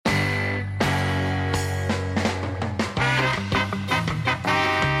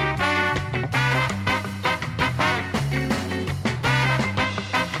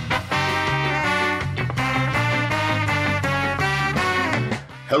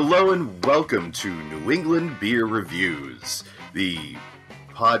Hello and welcome to New England Beer Reviews, the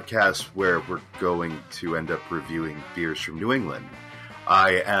podcast where we're going to end up reviewing beers from New England.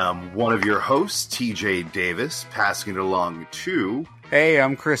 I am one of your hosts, TJ Davis, passing it along to... Hey,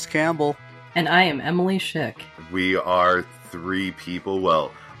 I'm Chris Campbell. And I am Emily Schick. We are three people.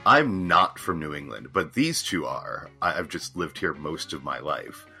 Well, I'm not from New England, but these two are. I've just lived here most of my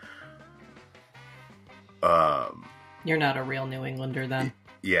life. You're not a real New Englander then.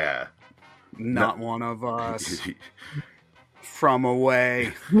 Yeah. Not one of us. From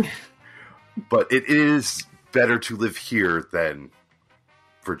away. But it is better to live here than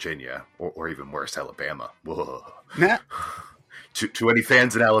Virginia, or even worse, Alabama. Whoa. Nah. To any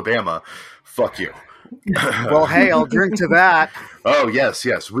fans in Alabama, fuck you. Well, hey, I'll drink to that. Oh, yes.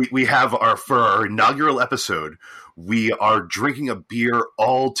 We have for our inaugural episode, we are drinking a beer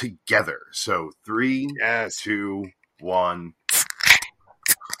all together. So 3, 2, 1.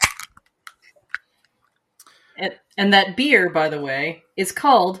 And that beer, by the way, is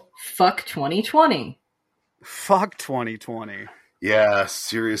called Fuck 2020. Fuck 2020. Yeah,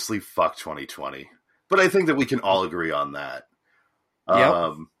 seriously, fuck 2020. But I think that we can all agree on that.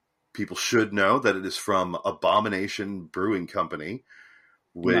 Yep. People should know that it is from Abomination Brewing Company,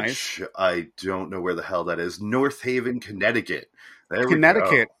 which Nice. I don't know where the hell that is. North Haven, Connecticut. There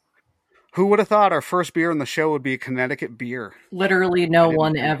Connecticut. we go. Who would have thought our first beer on the show would be a Connecticut beer? Literally no didn't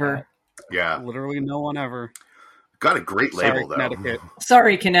one think ever. Yeah. Literally no one ever. Got a great Sorry, label, though. Connecticut.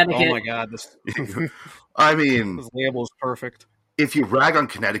 Sorry, Connecticut. Oh my god, this I mean, this label is perfect. if you rag on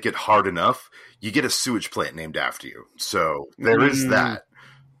Connecticut hard enough, you get a sewage plant named after you. So there is that.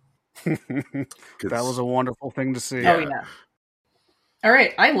 That was a wonderful thing to see. Oh, yeah. All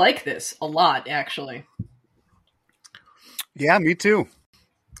right, I like this a lot, actually. Yeah, me too.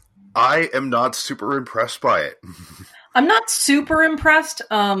 I am not super impressed by it. I'm not super impressed.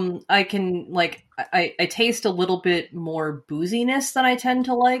 I can, I taste a little bit more booziness than I tend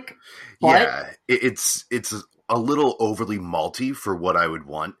to like. But Yeah, it's a little overly malty for what I would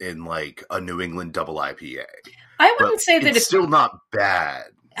want in like a New England double IPA. I wouldn't say that it's still not bad.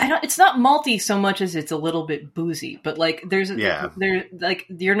 it's not malty so much as it's a little bit boozy, but like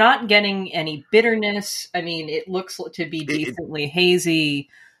you're not getting any bitterness. I mean, it looks to be decently hazy.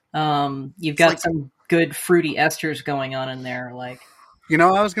 You've got some good fruity esters going on in there. Like, You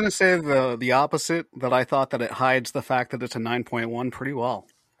know, I was going to say the opposite, that I thought that it hides the fact that it's a 9.1 pretty well.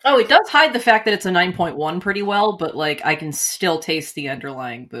 oh, it does hide the fact that it's a 9.1 pretty well, but like I can still taste the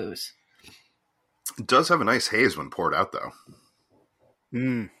underlying booze. It does have a nice haze when poured out, though.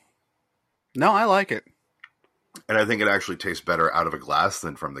 No, I like it. And I think it actually tastes better out of a glass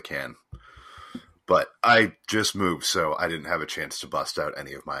than from the can. But I just moved, so I didn't have a chance to bust out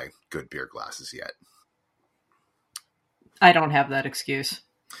any of my good beer glasses yet. I don't have that excuse.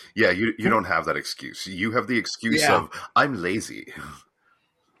 Yeah, you don't have that excuse. You have the excuse of, I'm lazy.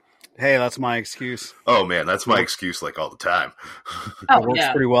 Hey, that's my excuse. Oh, man, that's my excuse like all the time. Oh, It works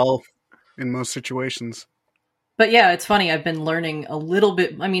yeah. pretty well in most situations. But yeah, it's funny. I've been learning a little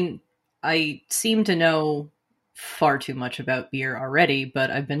bit. I mean, I seem to know far too much about beer already, but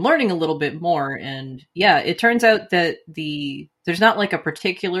I've been learning a little bit more. And yeah, it turns out that there's not like a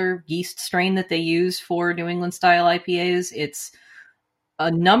particular yeast strain that they use for New England style IPAs. It's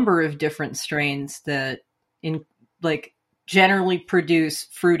a number of different strains that generally produce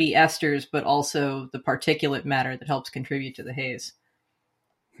fruity esters, but also the particulate matter that helps contribute to the haze.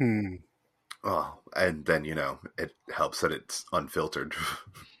 Oh, and then, it helps that it's unfiltered.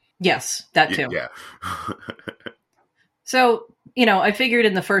 Yes, that too. Yeah. So, I figured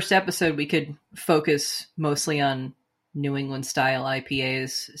in the first episode we could focus mostly on New England style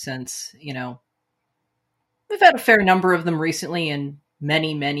IPAs since, we've had a fair number of them recently and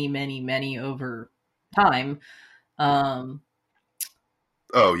many, many, many, many over time. Oh,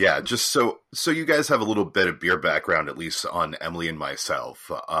 yeah. Just so you guys have a little bit of beer background, at least on Emily and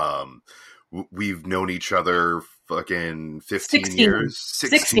myself. We've known each other fucking 16 years.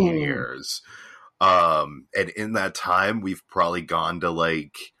 16 years. And in that time, we've probably gone to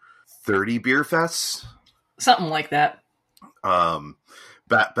like 30 beer fests. Something like that.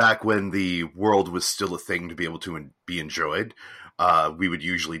 Back when the world was still a thing to be able to be enjoyed, we would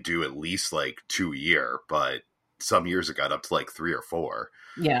usually do at least like 2 a year, but some years it got up to like 3 or 4.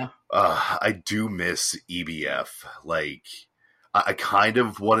 Yeah. I do miss EBF. Like, I kind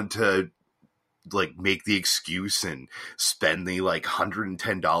of wanted to like make the excuse and spend the like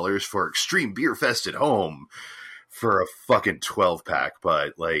 $110 for Extreme Beer Fest at home for a fucking 12 pack,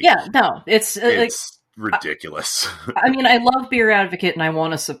 but like, yeah, no, it's like ridiculous. I mean, I love Beer Advocate and I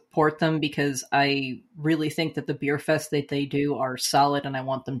want to support them because I really think that the beer fest that they do are solid and I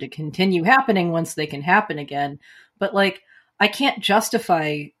want them to continue happening once they can happen again. But like, I can't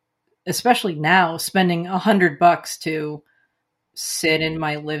justify, especially now, spending $100 to sit in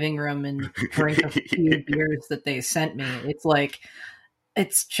my living room and drink a few beers that they sent me. It's like,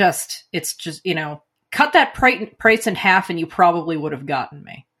 it's just, cut that price in half and you probably would have gotten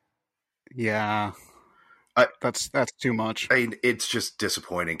me. Yeah. That's too much. I mean, it's just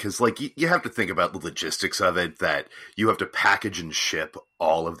disappointing because, like, you have to think about the logistics of it, that you have to package and ship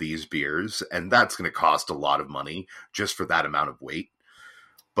all of these beers, and that's going to cost a lot of money just for that amount of weight.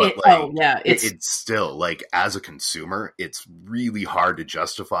 But it's still, like, as a consumer, it's really hard to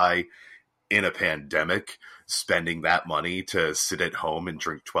justify in a pandemic spending that money to sit at home and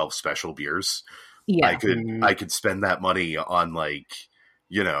drink 12 special beers. Yeah. I could spend that money on, like,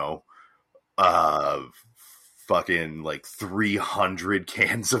 fucking like 300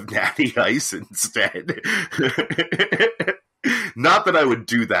 cans of Natty Ice instead. Not that I would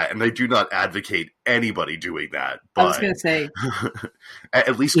do that, and I do not advocate anybody doing that. But I was going to say,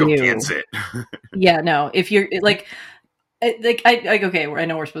 at least go against it. Yeah, no. If you're like okay, I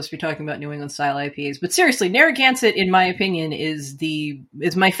know we're supposed to be talking about New England style IPAs, but seriously, Narragansett, in my opinion, is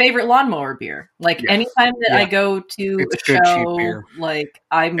my favorite lawnmower beer. Like, anytime that I go to it's a show, like,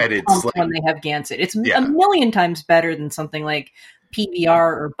 I'm pumped when they have Gansett. It's a million times better than something like PBR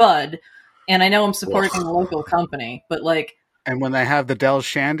or Bud. And I know I'm supporting a local company, but like, and when they have the Dell's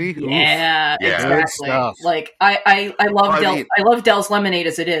Shandy, exactly. Like, I love Dell's Lemonade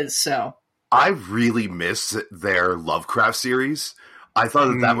as it is. So I really miss their Lovecraft series. I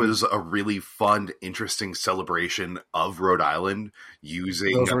thought that was a really fun, interesting celebration of Rhode Island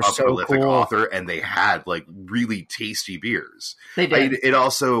using a prolific author, and they had like really tasty beers. They did.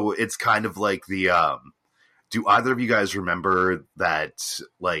 It's kind of like the. Do either of you guys remember that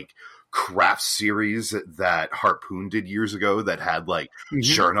like craft series that Harpoon did years ago that had like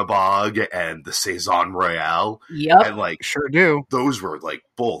Chernabog and the Saison Royale? Yep. And like, sure do. Those were like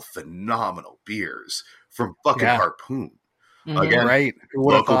both phenomenal beers from fucking Harpoon. Mm-hmm. Again, right.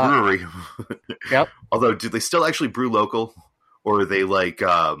 Local brewery. Yep. Although, do they still actually brew local? Or are they like,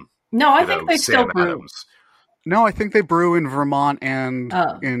 no, I think they still brew. Adams? No, I think they brew in Vermont and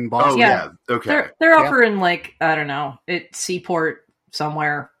in Boston. Oh, yeah. Okay. They're over in like, I don't know, Seaport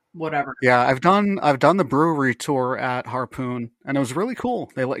somewhere. Whatever. Yeah, I've done the brewery tour at Harpoon, and it was really cool.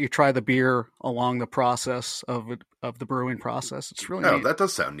 They let you try the beer along the process of the brewing process. It's really neat. That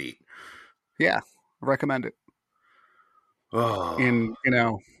does sound neat. Yeah, I recommend it. Oh. In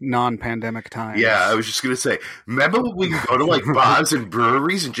non-pandemic times. Yeah, I was just gonna say. Remember when we go to like bars and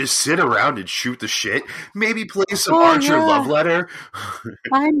breweries and just sit around and shoot the shit? Maybe play some Archer Love Letter.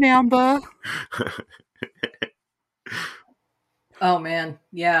 I remember. Oh man,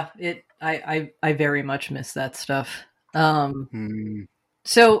 yeah. I very much miss that stuff.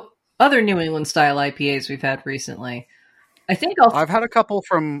 So other New England style IPAs we've had recently. I think I've had a couple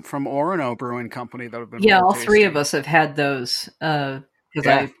from Orono Brewing Company that have been. Yeah, all three of us have had those because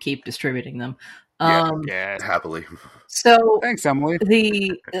I keep distributing them. Yeah, happily. So thanks, Emily.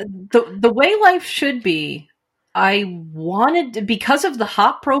 The way life should be. I wanted, because of the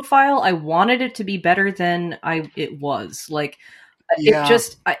hop profile, I wanted it to be better than it was. Like, it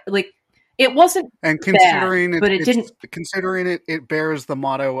just, it wasn't and considering bad, but it didn't. Considering it bears the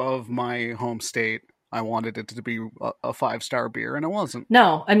motto of my home state. I wanted it to be a 5-star beer, and it wasn't.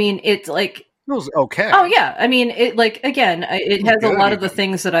 No, I mean, it's like, it was okay. Oh yeah, I mean, it it has a lot of the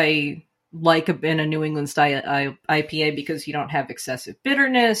things that I like in a New England style IPA, because you don't have excessive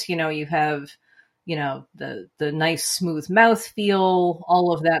bitterness. You have. The nice smooth mouthfeel,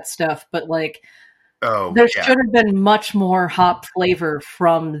 all of that stuff. But like, there should have been much more hop flavor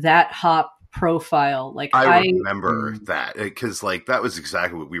from that hop profile. Like, I remember that because like that was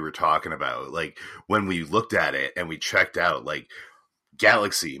exactly what we were talking about. Like when we looked at it and we checked out like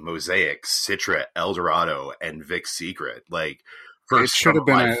Galaxy, Mosaic, Citra, Eldorado, and Vic's Secret. Like for some of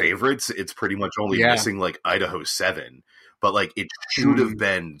my favorites, it's pretty much only missing like Idaho 7. But like it should have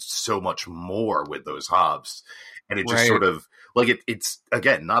been so much more with those hops, and it just sort of like it's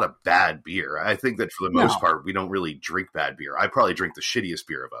again not a bad beer. I think that for the most part we don't really drink bad beer. I probably drink the shittiest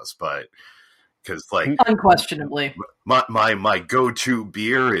beer of us, but because like unquestionably my go-to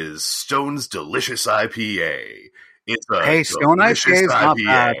beer is Stone's Delicious IPA. It's a Stone IPA is not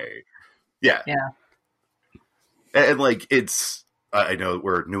bad. Yeah, and like it's I know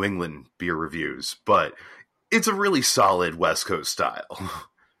we're New England beer reviews, but it's a really solid West Coast style.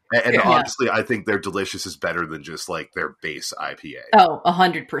 And honestly, I think their Delicious is better than just like their base IPA. Oh,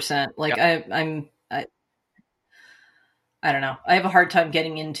 100%. Like I'm I don't know. I have a hard time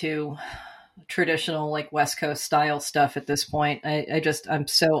getting into traditional like West Coast style stuff at this point. I'm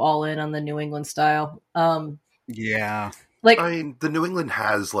so all in on the New England style. Yeah. Like, I mean, the New England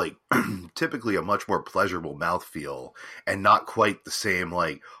has like typically a much more pleasurable mouthfeel and not quite the same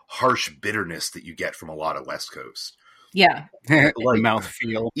like harsh bitterness that you get from a lot of West Coast. yeah, Like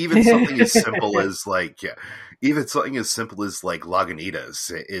mouthfeel. even something as simple as like even something as simple as like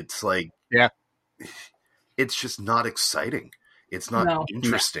Lagunitas. It's like it's just not exciting. It's not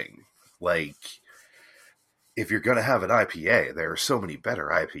interesting. Like if you're gonna have an IPA, there are so many better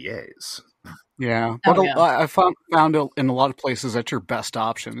IPAs. Yeah, but I found it in a lot of places that's your best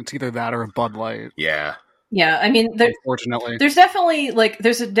option. It's either that or a Bud Light. Yeah. I mean, unfortunately, there's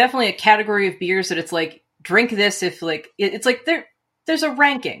definitely a category of beers that it's like drink this if like it's like there's a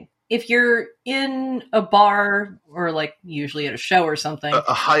ranking. If you're in a bar or like usually at a show or something,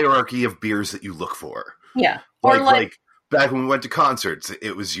 a hierarchy of beers that you look for. Yeah, or like back when we went to concerts,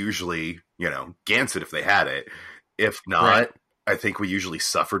 it was usually Gansett if they had it. If not, I think we usually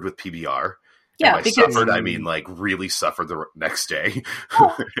suffered with PBR. Yeah, because suffered, I mean, like really suffered the next day.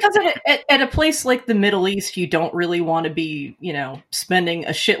 Because at a place like the Middle East, you don't really want to be, spending a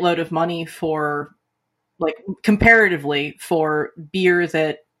shitload of money for, like, comparatively for beer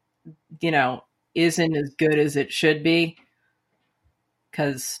that, isn't as good as it should be.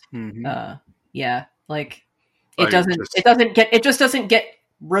 Because, like it just doesn't get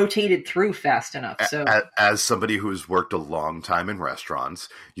rotated through fast enough. So as somebody who's worked a long time in restaurants,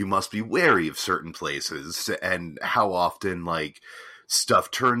 you must be wary of certain places and how often like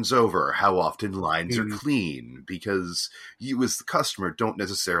stuff turns over, how often lines are clean, because you as the customer don't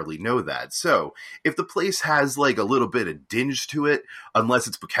necessarily know that. So if the place has like a little bit of dinge to it, unless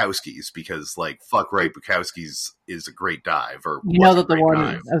it's Bukowski's, because like fuck right, Bukowski's is a great dive. Or that the one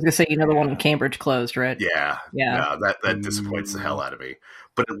dive. I was gonna say the one in Cambridge closed, right? Yeah. No, that disappoints the hell out of me.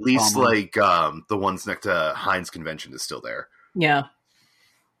 But at least like the ones next to Heinz Convention is still there. Yeah.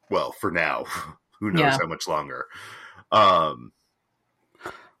 Well, for now. Who knows how much longer. I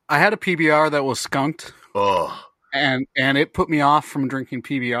had a PBR that was skunked. Oh. And it put me off from drinking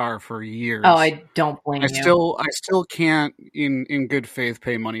PBR for years. Oh, I don't blame you. I still can't in good faith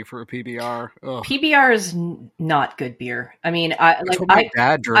pay money for a PBR. Ugh. PBR is not good beer. I mean, my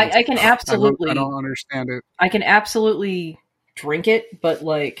dad drinks. I can absolutely I don't understand it. I can absolutely drink it, but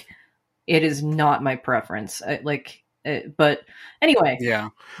like it is not my preference. But anyway,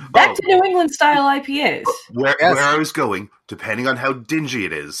 back to New England style IPAs. Where I was going, depending on how dingy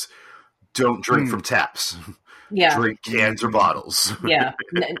it is, don't drink from taps. Yeah, drink cans or bottles. Yeah,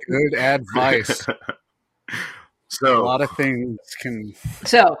 good advice. So a lot of things can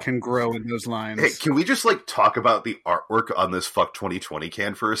grow in those lines. Hey, can we just like talk about the artwork on this Fuck 2020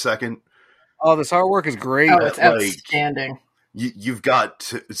 can for a second? Oh, this artwork is great. Oh, it's outstanding. You've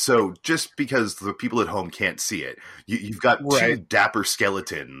got so just because the people at home can't see it, you've got two dapper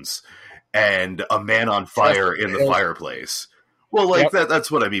skeletons and a man on fire in the fireplace. Well, like that's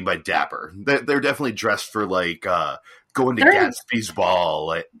what I mean by dapper. They're definitely dressed for like going to Gatsby's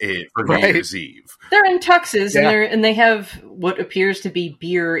ball for New Year's Eve. They're in tuxes and they have what appears to be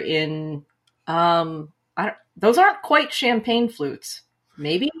beer in. Those aren't quite champagne flutes.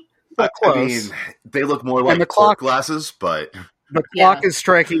 Maybe. I mean, they look more like clock glasses, but the clock is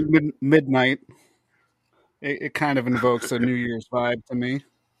striking midnight. It kind of invokes a New Year's vibe to me.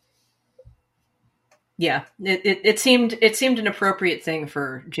 Yeah, it seemed an appropriate thing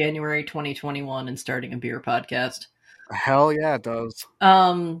for January 2021 and starting a beer podcast. Hell yeah, it does.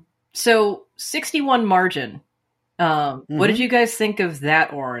 So 61 margin. What did you guys think of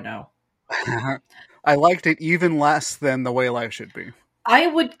that Orono? I liked it even less than The Way Life Should Be.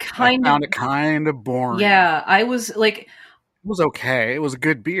 I found it kind of boring. Yeah, I was like... It was okay. It was a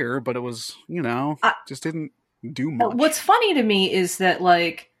good beer, but it was, just didn't do much. What's funny to me is that,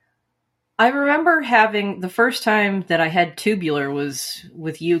 like, I remember having... The first time that I had Tubular was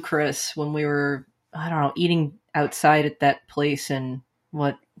with you, Chris, when we were, I don't know, eating outside at that place in,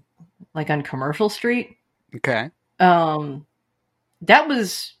 on Commercial Street? Okay. That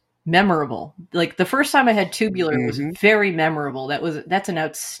was... memorable. Like the first time I had Tubular was very memorable. That's an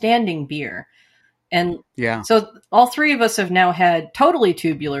outstanding beer. And so all three of us have now had Totally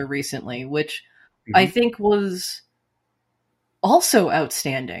Tubular recently, which I think was also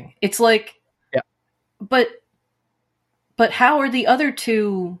outstanding. It's like, but how are the other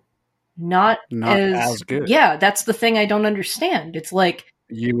two not as good? Yeah, that's the thing I don't understand. It's like,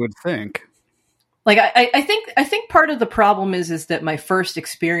 you would think. Like I think part of the problem is that my first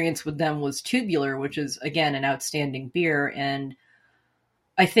experience with them was Tubular, which is again an outstanding beer, and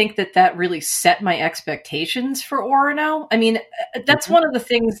I think that really set my expectations for Orono. I mean, that's one of the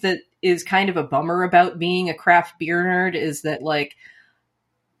things that is kind of a bummer about being a craft beer nerd, is that, like,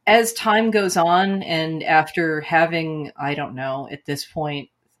 as time goes on and after having, I don't know, at this point,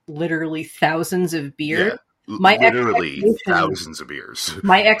 literally thousands of beer, literally thousands of beers.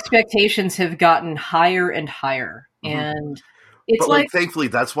 My expectations have gotten higher and higher. And it's but thankfully,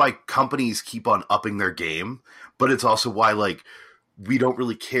 that's why companies keep on upping their game. But it's also why, like, we don't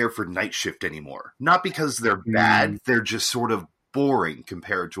really care for Night Shift anymore. Not because they're bad, they're just sort of boring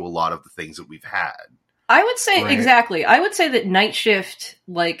compared to a lot of the things that we've had. I would say, exactly. I would say that Night Shift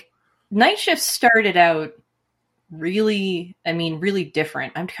started out really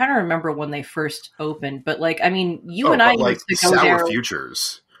different. I'm trying to remember when they first opened, but, like, I mean, you and I used to go Sour there.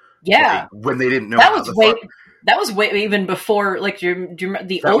 Futures. Yeah. Like, when they didn't know that was way even before, like, do you remember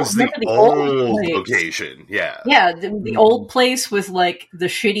the that old, was the old location. Yeah. Yeah, the old place with, like, the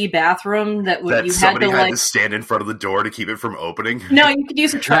shitty bathroom that you somebody had to stand in front of the door to keep it from opening. No, you could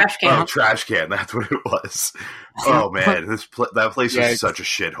use a trash can. Oh, trash can. That's what it was. Oh man, that place was such a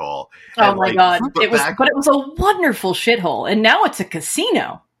shithole. Oh my god, but it was a wonderful shithole, and now it's a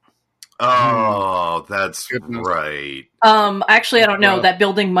casino. Oh, that's right. Actually, I don't know. That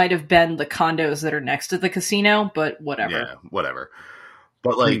building might have been the condos that are next to the casino, but whatever. Yeah, whatever.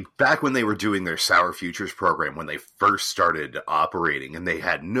 But, like, back when they were doing their Sour Futures program, when they first started operating, and they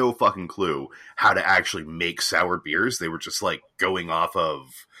had no fucking clue how to actually make sour beers, they were just, like, going off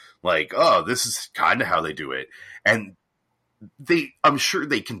of, like, oh, this is kind of how they do it. And I'm sure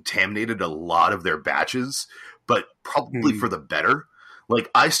they contaminated a lot of their batches, but probably for the better.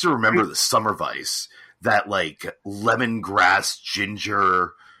 Like, I still remember the Summer Vice, that, like, lemongrass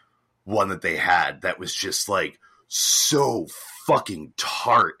ginger one that they had that was just, like, so fucking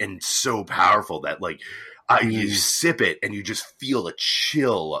tart and so powerful that, like, you sip it and you just feel a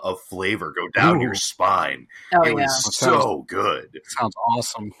chill of flavor go down your spine. Oh, it was so good. Sounds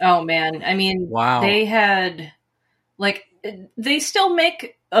awesome. Oh, man. I mean, wow. They had, like, they still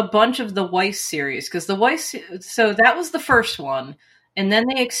make a bunch of the Weiss series, because the Weiss, so that was the first one. And then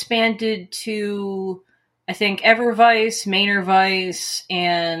they expanded to, I think, Everweiss, Mainer Weiss,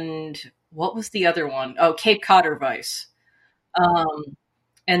 and what was the other one? Oh, Cape Codder Weiss.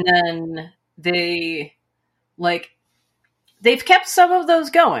 And then they've kept some of those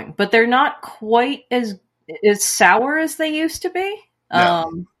going, but they're not quite as sour as they used to be.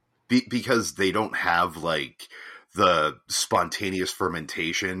 No, because they don't have, like, the spontaneous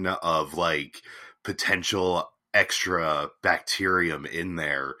fermentation of, like, potential extra bacterium in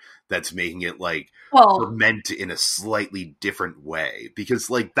there that's making it, like, ferment in a slightly different way, because,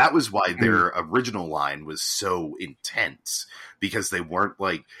 like, that was why their original line was so intense, because they weren't,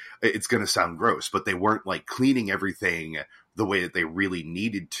 like, it's going to sound gross, but they weren't, like, cleaning everything the way that they really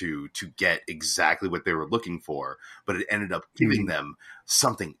needed to get exactly what they were looking for, but it ended up giving them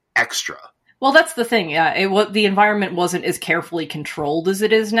something extra. Well, that's the thing. Yeah, the environment wasn't as carefully controlled as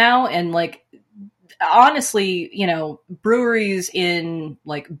it is now, and, like, honestly, you know, breweries in,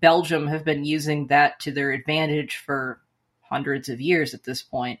 like, Belgium have been using that to their advantage for hundreds of years at this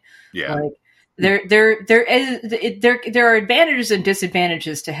point. Yeah. Like, there are advantages and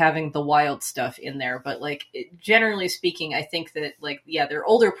disadvantages to having the wild stuff in there, but, like, generally speaking, I think that, like, their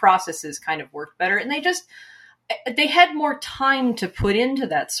older processes kind of worked better, and they had more time to put into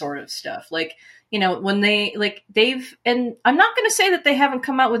that sort of stuff. Like, you know, when and I'm not going to say that they haven't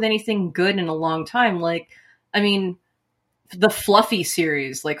come out with anything good in a long time. Like, I mean, the Fluffy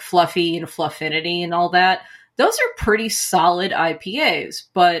series, like Fluffy and Fluffinity and all that, those are pretty solid IPAs,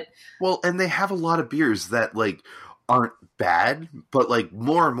 but... Well, and they have a lot of beers that, like, aren't bad, but, like,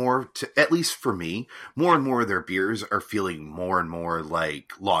 more and more, at least for me, more and more of their beers are feeling more and more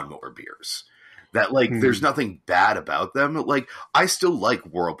like lawnmower beers. That, like, there's nothing bad about them. Like, I still like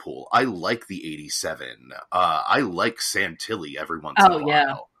Whirlpool. I like the 87. I like Santilli every once in a while.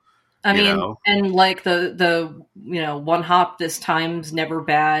 Yeah. I mean, and, like, the you know, One Hop This Time's never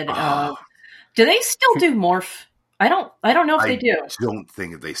bad. Do they still do Morph? I don't know if they do. I don't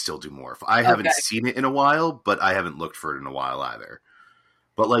think they still do Morph. I haven't seen it in a while, but I haven't looked for it in a while either.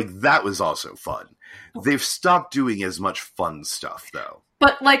 But, like, that was also fun. They've stopped doing as much fun stuff, though.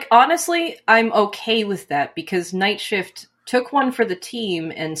 But, like, honestly, I'm okay with that, because Night Shift took one for the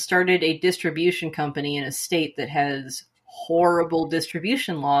team and started a distribution company in a state that has horrible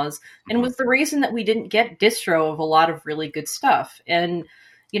distribution laws, and was the reason that we didn't get distro of a lot of really good stuff. And,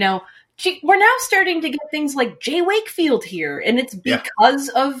 you know, we're now starting to get things like Jay Wakefield here, and it's because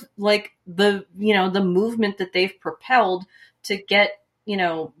of, like, the movement that they've propelled to get, you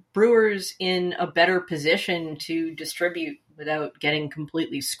know, brewers in a better position to distribute without getting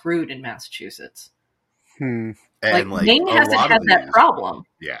completely screwed in Massachusetts. And Maine hasn't had that problem.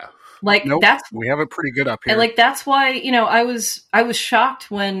 Yeah. Like nope, that's we have it pretty good up here. And like that's why, I was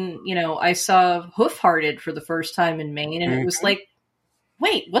shocked when, I saw Hoof-Hearted for the first time in Maine, and it was like,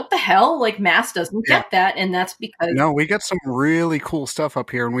 wait, what the hell? Like Mass doesn't get that, and that's because no, we get some really cool stuff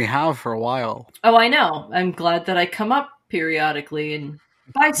up here, and we have for a while. Oh, I know. I'm glad that I come up periodically and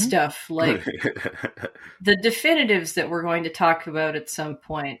buy stuff like the definitives that we're going to talk about at some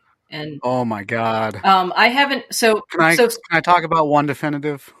point. And oh my god, I haven't. So can I talk about one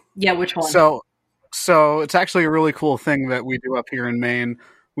definitive? Yeah, which one? So it's actually a really cool thing that we do up here in Maine.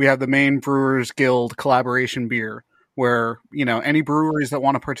 We have the Maine Brewers Guild collaboration beer, where any breweries that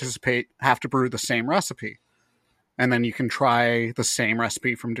want to participate have to brew the same recipe, and then you can try the same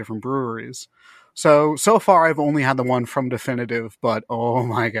recipe from different breweries. So far I've only had the one from Definitive, but oh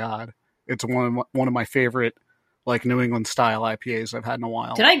my god, it's one of my favorite New England style IPAs I've had in a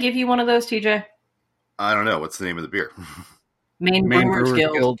while. Did I give you one of those, TJ? I don't know. What's the name of the beer? Maine Brewers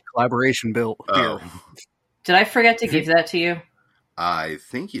Guild collaboration beer. Did I forget to give that to you? I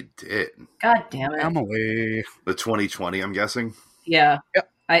think you did. God damn it, Emily. The 2020, I'm guessing. Yeah. Yep.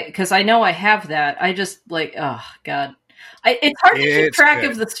 Because I know I have that. I just oh god, it's hard to keep track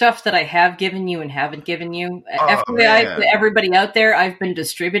of the stuff that I have given you and haven't given you. FYI, to everybody out there, I've been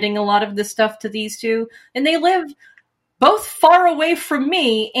distributing a lot of this stuff to these two, and they live both far away from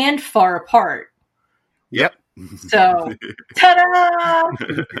me and far apart. Yep. So, ta-da!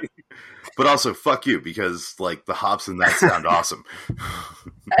 But also, fuck you, because the hops in that sound awesome.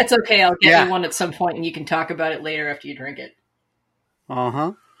 It's okay. I'll get you one at some point, and you can talk about it later after you drink it.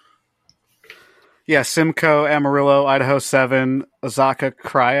 Yeah, Simcoe, Amarillo, Idaho 7, Azaka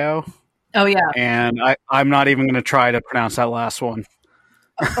Cryo. Oh yeah. And I'm not even going to try to pronounce that last one.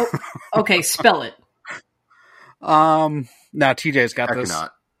 Okay, spell it. Now TJ's got this.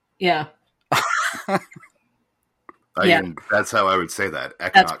 Yeah. I mean, that's how I would say that.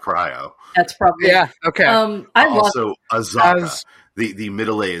 Econaut Cryo. That's probably okay. Also, Azaka, the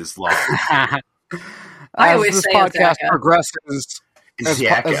middle A is long. As this podcast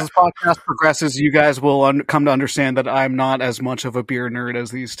progresses, you guys will come to understand that I'm not as much of a beer nerd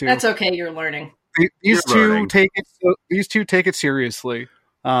as these two. That's okay. You're learning. These two take it seriously.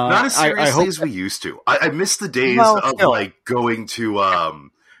 Not as seriously as we used to. I miss the days of going to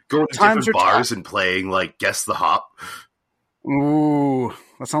different bars and playing Guess the Hop. Ooh,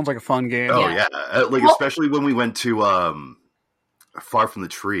 that sounds like a fun game. Oh yeah, especially when we went to Far From the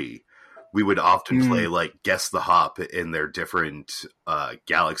Tree, we would often play Guess the Hop in their different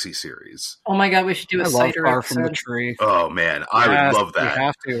Galaxy series. Oh my god, we should do a cider Far episode. From the Tree. Oh man, I would love that. We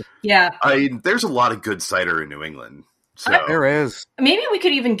have to. Yeah, there's a lot of good cider in New England. So there is. Maybe we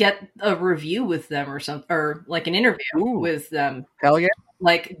could even get a review with them or something, or an interview with them. Hell yeah!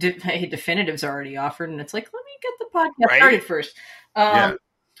 Hey, Definitive's already offered, and it's let me get the podcast started first.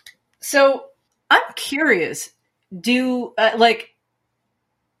 So I'm curious. Do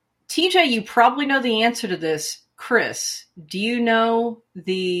TJ? You probably know the answer to this. Chris, do you know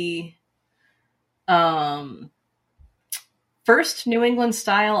the first New England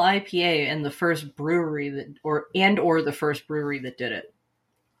style IPA and the first brewery that, or the first brewery that did it?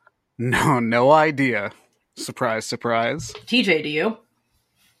 No idea. Surprise, surprise. TJ, do you?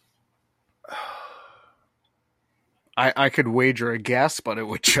 I could wager a guess, but it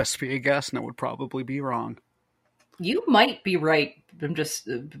would just be a guess, and it would probably be wrong. You might be right. I'm just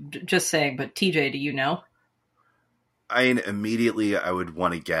saying. But TJ, do you know? Immediately I would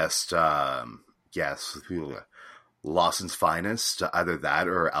want to guess Lawson's Finest, either that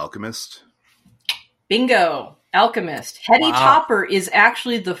or Alchemist. Bingo, Alchemist. Heady Topper is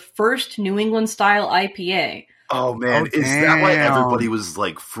actually the first New England style IPA. Oh man, is that why everybody was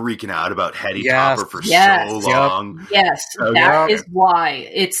freaking out about Heady Topper for so long? Yes, that is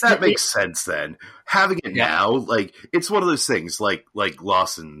why. That makes sense then. Having it now, it's one of those things like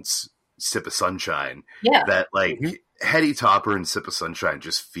Lawson's Sip of Sunshine. Yeah. That Heady Topper and Sip of Sunshine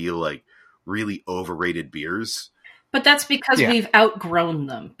just feel like really overrated beers. But that's because we've outgrown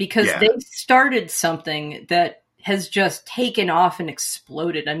them. Because they started something that has just taken off and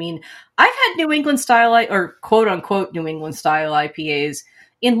exploded. I mean, I've had New England style or quote unquote New England style IPAs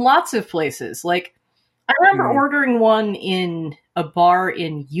in lots of places. I remember ordering one in a bar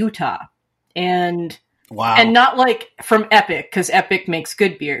in Utah, and not from Epic, because Epic makes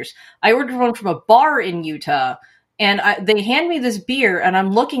good beers. I ordered one from a bar in Utah, and they hand me this beer, and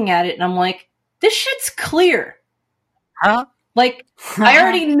I'm looking at it, and I'm like, this shit's clear. Huh? I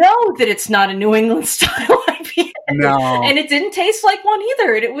already know that it's not a New England style IPA. No. And it didn't taste like one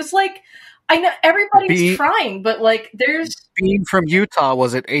either. And it was I I know everybody's trying, but like there's being from Utah,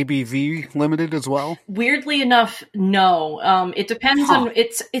 was it ABV limited as well? Weirdly enough, no. It depends on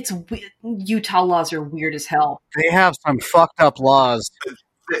it's Utah laws are weird as hell. They have some fucked up laws.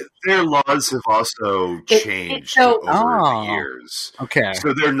 Their laws have also changed over the years. Okay,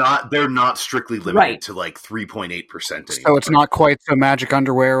 so they're not strictly limited to like 3.8% anymore. So it's not quite the magic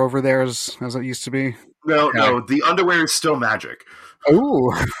underwear over there as it used to be. No, the underwear is still magic.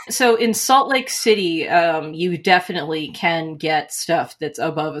 Ooh. So in Salt Lake City, you definitely can get stuff that's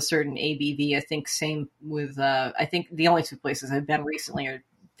above a certain ABV. I think same with, I think the only two places I've been recently are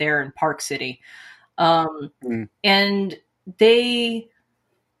there in Park City. And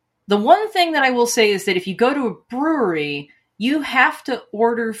the one thing that I will say is that if you go to a brewery, you have to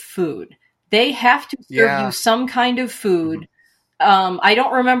order food. They have to serve you some kind of food. I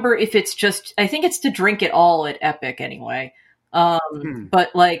don't remember if it's just, I think it's to drink it all at Epic anyway.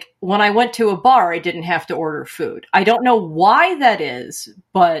 But like when I went to a bar, I didn't have to order food. I don't know why that is,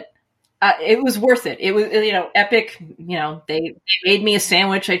 but it was worth it. It was, Epic, they made me a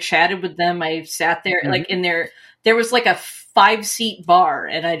sandwich. I chatted with them. I sat there like there was like a 5-seat bar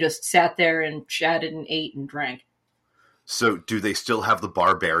and I just sat there and chatted and ate and drank. So do they still have the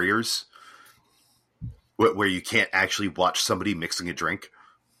bar barriers where you can't actually watch somebody mixing a drink?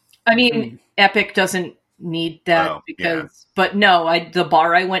 I mean, Epic doesn't need that but no, the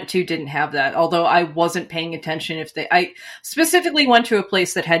bar I went to didn't have that, although I wasn't paying attention I specifically went to a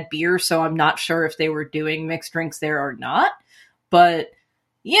place that had beer, so I'm not sure if they were doing mixed drinks there or not, but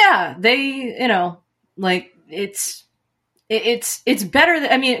yeah, they like it's better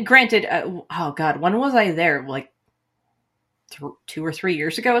than, I mean, granted, oh god, when was I there? Like 2 or 3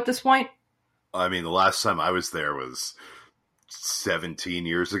 years ago at this point. I mean, the last time I was there was 17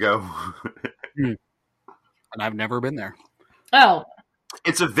 years ago. And I've never been there. Oh.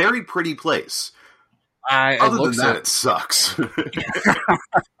 It's a very pretty place. Other than that, it sucks.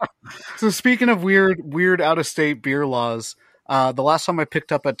 So speaking of weird out-of-state beer laws, the last time I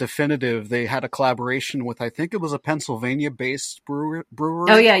picked up at Definitive, they had a collaboration with, I think it was a Pennsylvania-based brewery.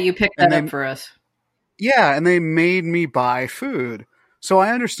 Oh yeah, you picked that up for us. Yeah, and they made me buy food. So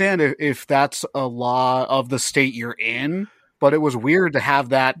I understand if that's a law of the state you're in, but it was weird to have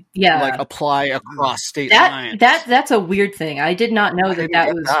that apply across state lines. That's a weird thing. I did not know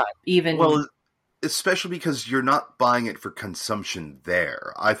that was even... Well, especially because you're not buying it for consumption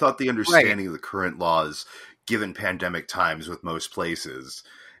there. I thought the understanding of the current laws, given pandemic times with most places,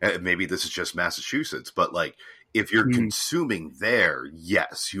 maybe this is just Massachusetts, but like if you're consuming there,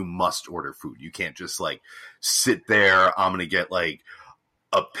 yes, you must order food. You can't just like sit there. I'm going to get like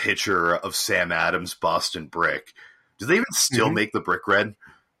a pitcher of Sam Adams Boston Brick. Do they even still make the Brick Red?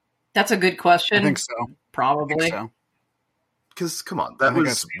 That's a good question. I think so. Probably. Because, come on, that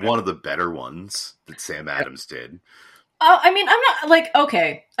was one of the better ones that Sam Adams did. I mean, I'm not, like,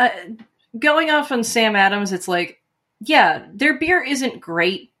 okay. Going off on Sam Adams, it's like, yeah, their beer isn't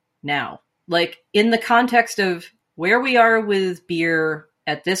great now. Like, in the context of where we are with beer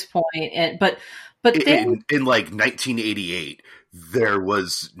at this point, but then... In like, 1988... there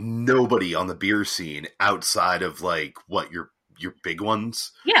was nobody on the beer scene outside of like what your big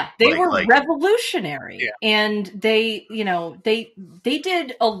ones. Yeah, they were revolutionary, and they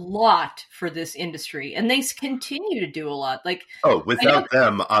did a lot for this industry, and they continue to do a lot. Like, without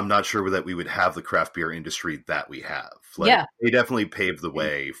them, I'm not sure that we would have the craft beer industry that we have. Like, they definitely paved the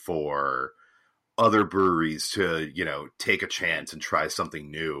way for other breweries to take a chance and try something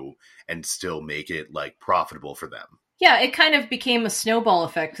new and still make it like profitable for them. Yeah, it kind of became a snowball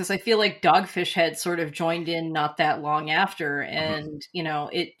effect because I feel like Dogfish Head sort of joined in not that long after, and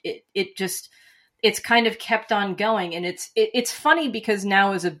it's kind of kept on going, and it's funny because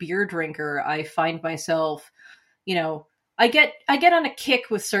now as a beer drinker, I find myself, I get on a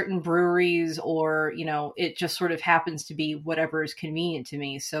kick with certain breweries, or it just sort of happens to be whatever is convenient to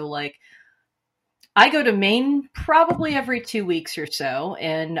me. So like, I go to Maine probably every 2 weeks or so,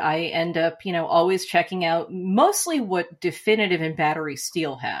 and I end up, always checking out mostly what Definitive and Battery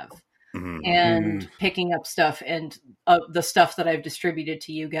Steel have, and picking up stuff, and the stuff that I've distributed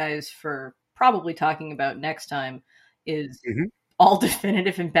to you guys for probably talking about next time is all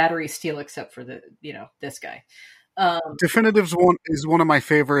Definitive and Battery Steel, except for this guy. Definitive's one of my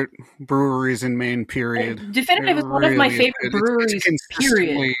favorite breweries in Maine, period. Definitive is one of my favorite breweries,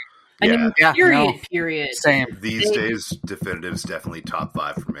 period. I mean, period. Same. These days, Definitive's definitely top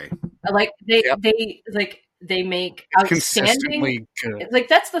 5 for me. Like they make outstanding. Good. Like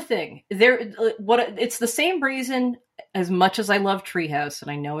that's the thing. It's the same reason. As much as I love Treehouse,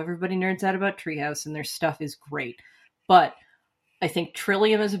 and I know everybody nerds out about Treehouse, and their stuff is great, but I think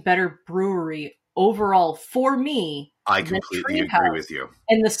Trillium is a better brewery overall for me. I completely agree with you.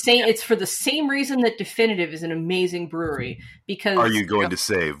 And it's for the same reason that Definitive is an amazing brewery. Because are you going to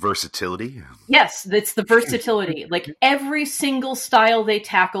say versatility? Yes, it's the versatility. Like every single style they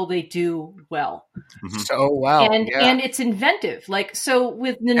tackle, they do well. So well, and it's inventive. Like so,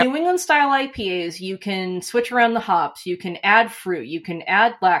 with the New England style IPAs, you can switch around the hops. You can add fruit. You can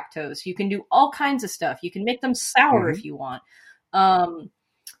add lactose. You can do all kinds of stuff. You can make them sour if you want.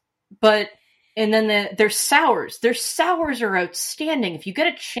 And then their sours. Their sours are outstanding. If you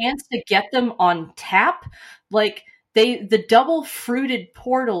get a chance to get them on tap, like the double fruited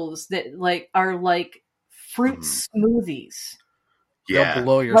portals that like are like fruit smoothies. Yeah, they'll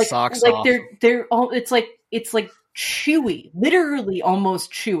blow your socks off. They're all. It's like chewy, literally almost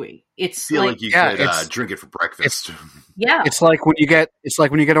chewy. It's feel like you could drink it for breakfast. It's like when you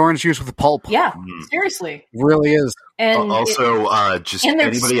get orange juice with a pulp. Yeah, seriously, it really is. And also, just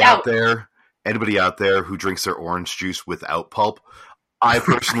anybody out there who drinks their orange juice without pulp, I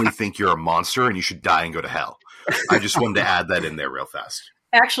personally think you're a monster and you should die and go to hell. I just wanted to add that in there real fast.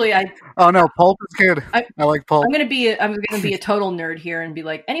 Actually, pulp is good. I like pulp. I'm gonna be a total nerd here and be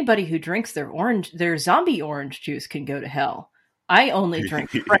like, anybody who drinks their zombie orange juice can go to hell. I only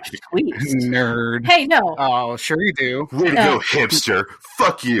drink fresh squeezed. Nerd. Hey, no. Oh, sure you do. Way to go, hipster.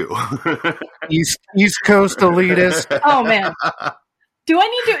 Fuck you. East Coast elitist. Oh man. Do I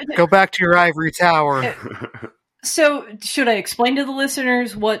need to go back to your ivory tower? So, should I explain to the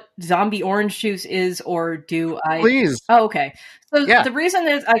listeners what zombie orange juice is, or do I? Please. Oh, okay. So, the reason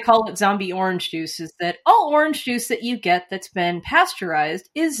that I call it zombie orange juice is that all orange juice that you get that's been pasteurized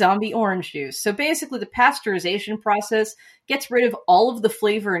is zombie orange juice. So, basically, the pasteurization process gets rid of all of the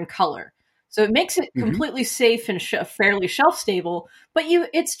flavor and color. So, it makes it completely safe and fairly shelf stable, but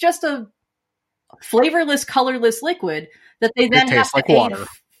it's just a flavorless, colorless liquid that they then have to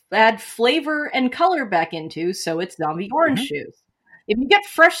add flavor and color back into, so it's zombie orange juice. If you get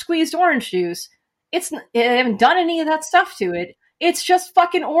fresh squeezed orange juice, I haven't done any of that stuff to it. It's just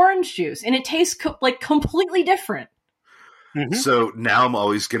fucking orange juice, and it tastes completely different. So now I'm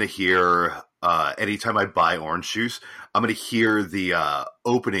always going to hear, anytime I buy orange juice, I'm going to hear the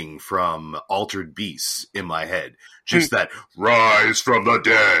opening from Altered Beasts in my head. Just that, rise from the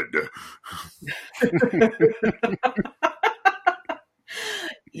dead.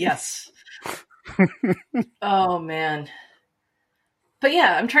 Yes. Oh, man. But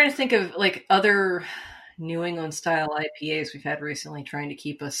yeah, I'm trying to think of like other New England style IPAs we've had recently trying to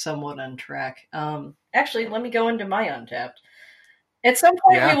keep us somewhat on track. Actually, let me go into my Untappd. At some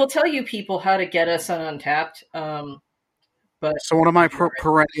point, we will tell you people how to get us on Untappd. So one of my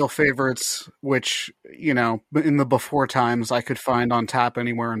perennial favorites, which, in the before times I could find on tap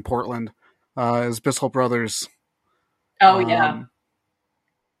anywhere in Portland, is Bissell Brothers. Oh, yeah.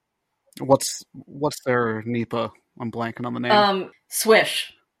 What's their NEPA? I'm blanking on the name.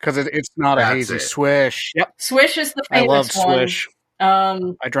 Swish. Because it's not a hazy. Swish. Yep. Swish is the famous one. I love Swish.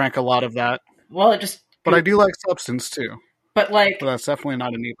 One. I drank a lot of that. Well, But I do like Substance, too. But that's definitely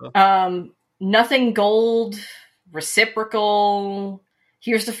not a NEPA. Nothing Gold, Reciprocal,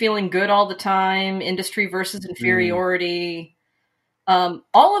 Here's to Feeling Good All the Time, Industry versus Inferiority.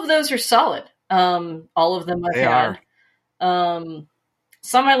 All of those are solid. All of them I've had.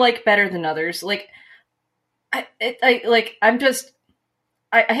 Some I like better than others. Like, I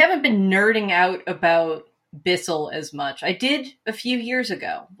haven't been nerding out about Bissell as much. I did a few years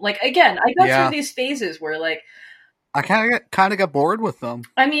ago. Like, again, I go through these phases where, like, I kind of got bored with them.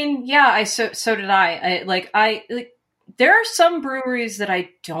 I mean, yeah, so did I. There are some breweries that I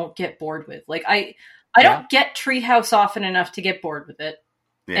don't get bored with. Like, I don't get Treehouse often enough to get bored with it.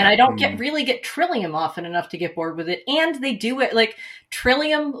 Yeah. And I don't really get Trillium often enough to get bored with it. And they do it, like,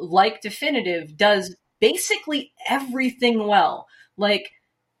 Trillium, like Definitive, does basically everything well. Like,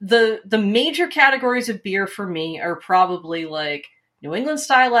 the major categories of beer for me are probably, like, New England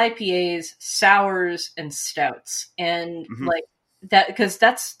style IPAs, sours, and stouts. And, like, that, because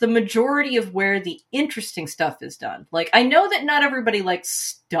that's the majority of where the interesting stuff is done. Like, I know that not everybody likes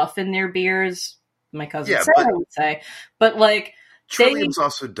stuff in their beers. My cousin Sarah would say. But, like, Trillium's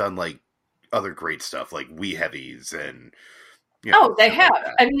also done, like, other great stuff, like Wee Heavies and... they have.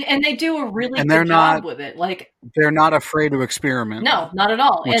 Like, I mean, and they do a really good job with it. Like, they're not afraid to experiment. No, not at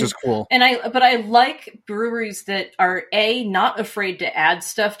all. Which is cool. But I like breweries that are A, not afraid to add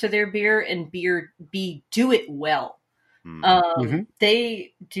stuff to their beer, and B, do it well.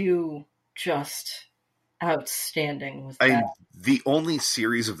 They do just outstanding with that. The only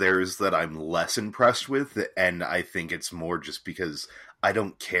series of theirs that I'm less impressed with, and I think it's more just because I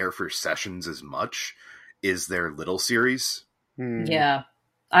don't care for sessions as much, is their Little series. Yeah.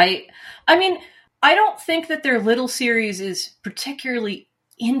 I mean, I don't think that their little series is particularly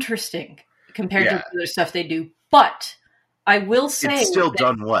interesting compared to the other stuff they do, but I will say it's still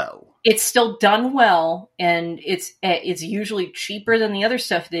done well. It's still done well, and it's usually cheaper than the other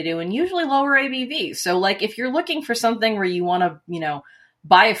stuff they do, and usually lower ABV. So, like, if you're looking for something where you want to,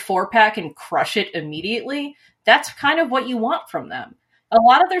 buy a 4-pack and crush it immediately, that's kind of what you want from them. A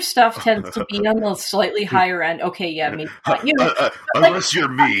lot of their stuff tends to be on the slightly higher end. Okay, yeah, maybe not you. Unless you're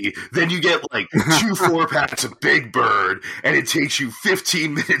me, then you get like 2 4-packs of Big Bird, and it takes you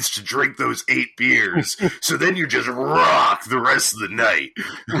 15 minutes to drink those 8 beers. So then you just rock the rest of the night.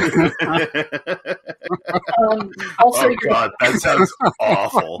 Also, oh God, that sounds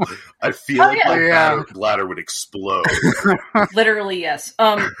awful. I feel like my bladder would explode. Literally, yes.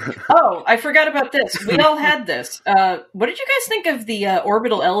 I forgot about this. We all had this. What did you guys think of the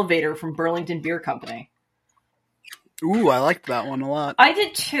orbital elevator from Burlington Beer Company? Ooh, I liked that one a lot. I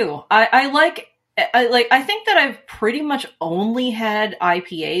did too. I think that I've pretty much only had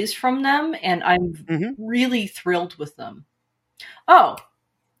IPAs from them, and I'm really thrilled with them. Oh,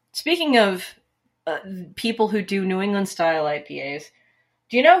 speaking of people who do New England style IPAs,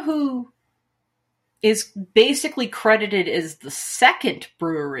 do you know who is basically credited as the second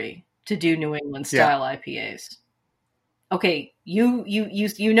brewery to do New England style IPAs? Okay, you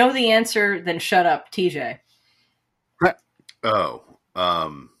know the answer, then shut up, TJ. Oh,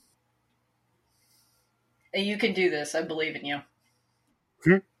 you can do this. I believe in you.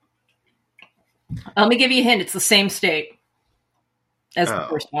 Let me give you a hint. It's the same state as the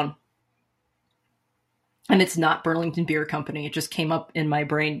first one. And it's not Burlington Beer Company. It just came up in my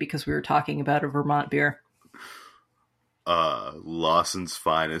brain because we were talking about a Vermont beer. Lawson's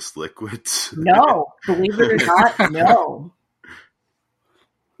Finest Liquids. No, believe it or not, no.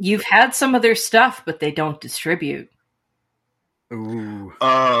 You've had some of their stuff, but they don't distribute. Ooh.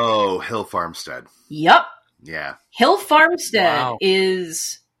 Oh, Hill Farmstead. Yep. Yeah. Hill Farmstead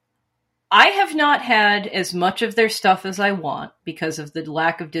is... I have not had as much of their stuff as I want because of the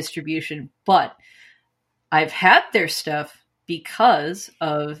lack of distribution, but I've had their stuff because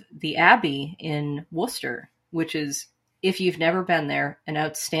of the Abbey in Worcester, which is, if you've never been there, an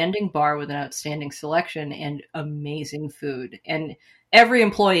outstanding bar with an outstanding selection and amazing food. And every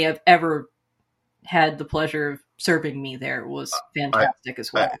employee I've ever had the pleasure of serving me there was fantastic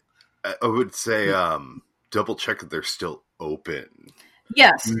as well. I would say double check that they're still open.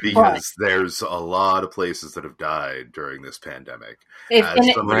 Yes, because there's a lot of places that have died during this pandemic.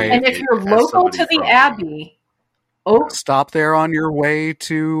 If you're local to the Abbey, stop there on your way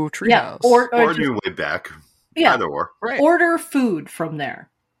to Treehouse, or on your way back. Yeah, either or. Right. Order food from there.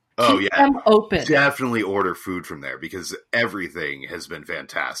 Keep them open. Definitely order food from there because everything has been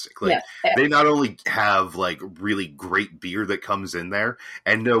fantastic. Like they not only have like really great beer that comes in there,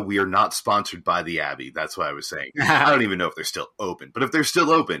 and no, we are not sponsored by the Abbey. That's what I was saying. I don't even know if they're still open, but if they're still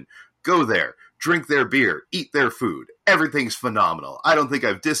open, go there, drink their beer, eat their food. Everything's phenomenal. I don't think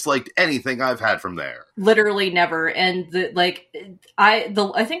I've disliked anything I've had from there. Literally never. And I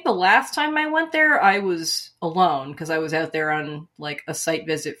think the last time I went there, I was alone because I was out there on like a site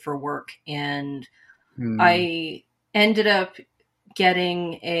visit for work, and I ended up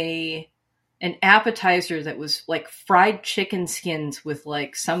getting an appetizer that was like fried chicken skins with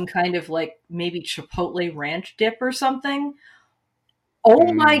like some kind of like maybe Chipotle ranch dip or something.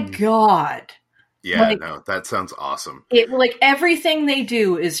 Oh my God. Yeah, no, that sounds awesome. Everything they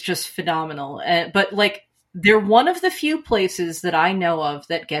do is just phenomenal. But like, they're one of the few places that I know of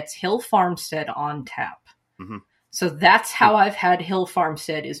that gets Hill Farmstead on tap. Mm-hmm. So that's how I've had Hill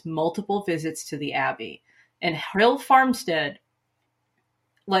Farmstead, is multiple visits to the Abbey. And Hill Farmstead,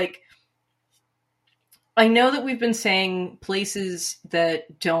 like, I know that we've been saying places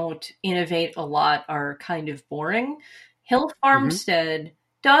that don't innovate a lot are kind of boring. Hill Farmstead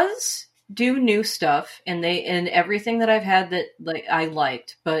does do new stuff, and everything that I've had that like I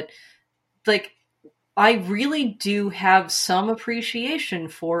liked, but like I really do have some appreciation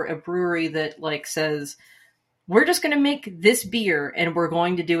for a brewery that like says, we're just going to make this beer and we're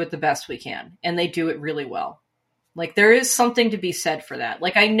going to do it the best we can, and they do it really well. Like, there is something to be said for that.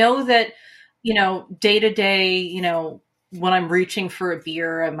 Like, I know that, day to day, when I'm reaching for a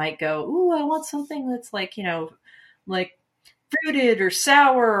beer, I might go, ooh, I want something that's like, like fruited or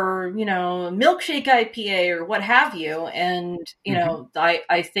sour or, milkshake IPA or what have you. And,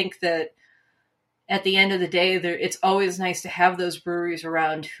 I think that at the end of the day, it's always nice to have those breweries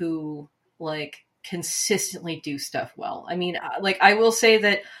around who like consistently do stuff well. I mean, like, I will say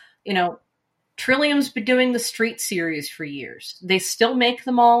that, Trillium's been doing the Street series for years. They still make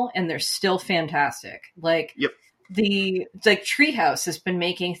them all, and they're still fantastic. Like, the like Treehouse has been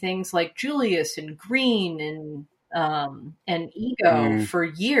making things like Julius and Green and Ego for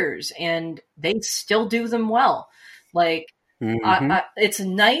years, and they still do them well. Like, it's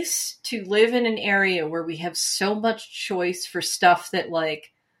nice to live in an area where we have so much choice for stuff that,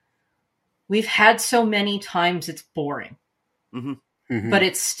 like, we've had so many times it's boring, but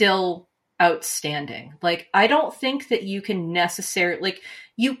it's still outstanding. Like, I don't think that you can necessarily, like,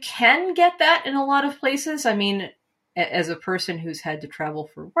 you can get that in a lot of places. I mean, as a person who's had to travel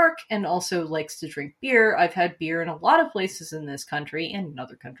for work and also likes to drink beer, I've had beer in a lot of places in this country and in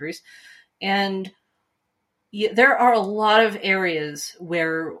other countries. And there are a lot of areas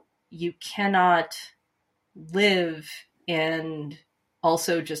where you cannot live and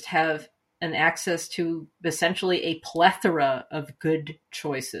also just have an access to essentially a plethora of good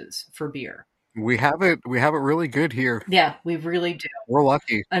choices for beer. We have it really good here. Yeah, we really do. We're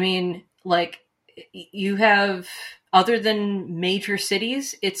lucky. I mean, like, you have, other than major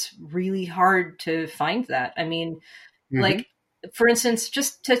cities, it's really hard to find that. I mean, like, for instance,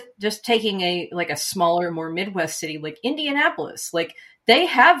 just taking a smaller, more Midwest city like Indianapolis, like, they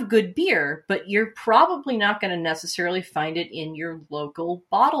have good beer, but you're probably not going to necessarily find it in your local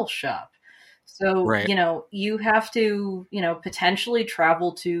bottle shop. So, you have to, potentially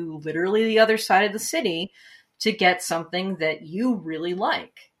travel to literally the other side of the city to get something that you really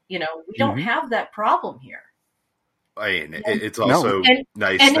like. We don't have that problem here. I mean, it's also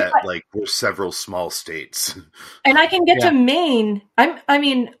nice that like we're several small states, and I can get to Maine.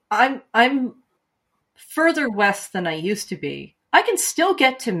 I'm further west than I used to be. I can still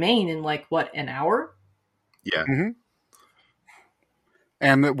get to Maine in an hour? Yeah.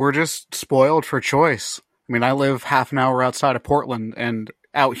 And we're just spoiled for choice. I mean, I live half an hour outside of Portland, and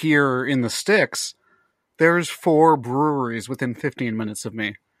out here in the sticks, there's 4 breweries within 15 minutes of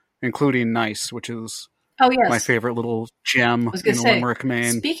me, including Nice, which is my favorite little gem in Limerick,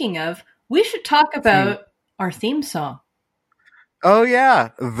 Maine. Speaking of, we should talk about our theme song. Oh, yeah.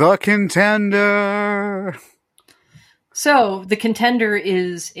 The Contender. So, The Contender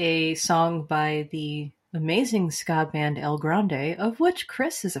is a song by the amazing ska band El Grande, of which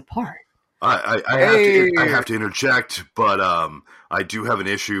Chris is a part. I have to interject, but I do have an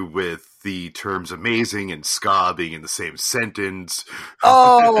issue with the terms amazing and ska being in the same sentence.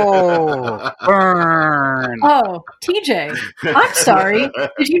 Oh, burn. Oh, TJ, I'm sorry.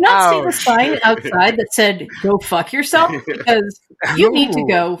 Did you not see the sign outside that said, go fuck yourself? Because you need to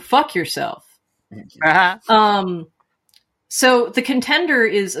go fuck yourself. So The Contender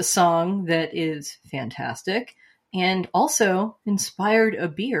is a song that is fantastic and also inspired a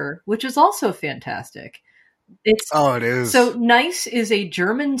beer, which is also fantastic. It is. So Nice is a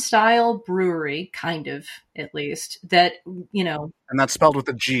German-style brewery, kind of, at least, that, And that's spelled with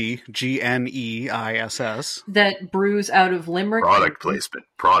a G, Gneiss. That brews out of Limerick. Product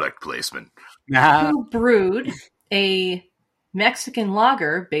placement. Who brewed a Mexican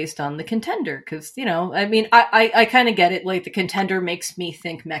lager based on The Contender, because I kind of get it. Like, The Contender makes me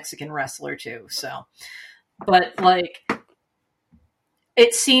think Mexican wrestler too. So, but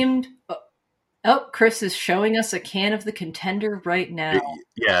it seemed. Oh, Chris is showing us a can of The Contender right now.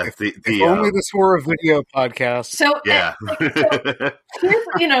 Yeah, if only this were a video podcast. So yeah,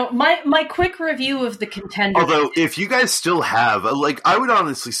 here's, my quick review of The Contender. Although, if you guys still have, I would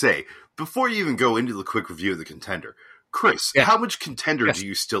honestly say, before you even go into the quick review of The Contender, Chris, how much Contender do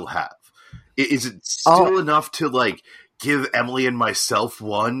you still have? Is it still enough to give Emily and myself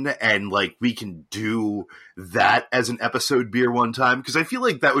one, and we can do that as an episode beer one time? Because I feel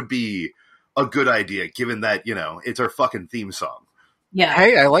like that would be a good idea, given that it's our fucking theme song. Yeah.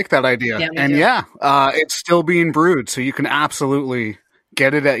 Hey, I like that idea. It's still being brewed, so you can absolutely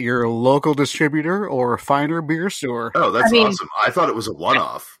get it at your local distributor or finer beer store. Oh, that's awesome! I thought it was a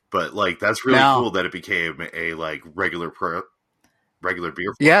one-off. But that's really cool that it became a regular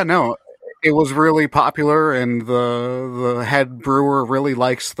beer. Yeah, no, it was really popular, and the head brewer really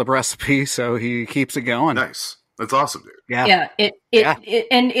likes the recipe, so he keeps it going. Nice, that's awesome, dude. Yeah,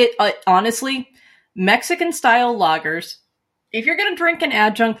 It honestly, Mexican style lagers. If you're gonna drink an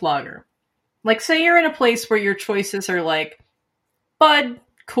adjunct lager, say you're in a place where your choices are Bud,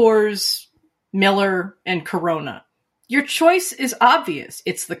 Coors, Miller, and Corona. Your choice is obvious.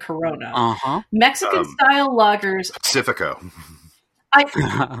 It's the Corona. Mexican-style lagers. Pacifico. I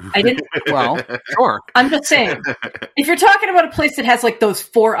didn't. Well, sure. I'm just saying. If you're talking about a place that has those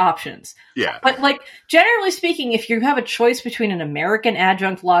 4 options. Yeah. But generally speaking, if you have a choice between an American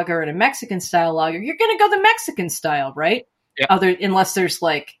adjunct lager and a Mexican-style lager, you're going to go the Mexican style, right? Yeah. Unless there's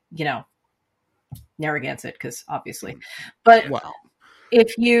Narragansett, because obviously. But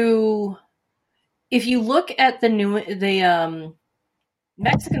if you if you look at the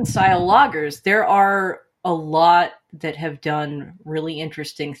Mexican style lagers, there are a lot that have done really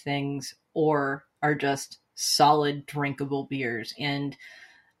interesting things or are just solid drinkable beers. And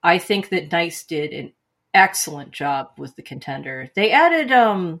I think that Nice did an excellent job with the Contender. They added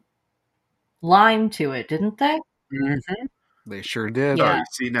lime to it, didn't they? Mm-hmm. They sure did. Yeah. Oh,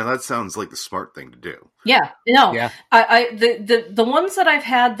 see, now that sounds like the smart thing to do. Yeah, no. Yeah. The ones that I've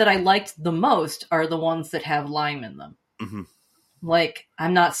had that I liked the most are the ones that have lime in them. Mm-hmm. Like,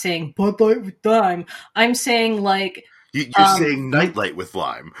 I'm not saying Bud Light with lime. I'm saying like You're saying Nightlight with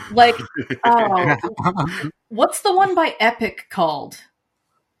lime. like what's the one by Epic called?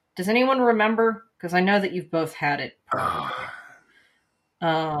 Does anyone remember? Because I know that you've both had it. No,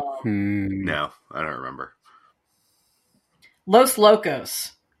 I don't remember. Los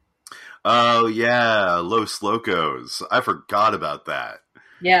Locos. Oh yeah, Los Locos. I forgot about that.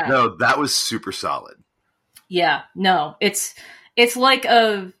 Yeah. No, that was super solid. Yeah. No, it's like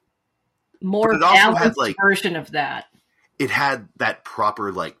a more But it also balanced had, like, version of that. It had that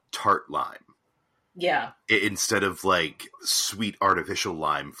proper like tart lime Yeah. instead of like sweet artificial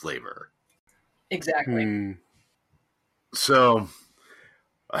lime flavor. Exactly. So,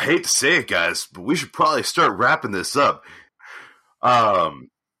 I hate to say it, guys, but we should probably start wrapping this up. Well,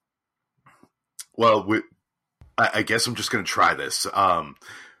 I guess I'm just going to try this.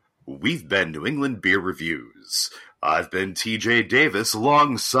 We've been New England Beer Reviews. I've been TJ Davis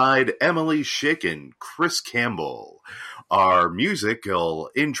alongside Emily Schick and Chris Campbell. Our musical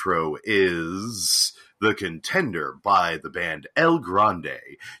intro is The Contender by the band El Grande.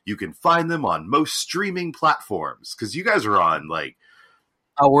 You can find them on most streaming platforms, because you guys are on, like...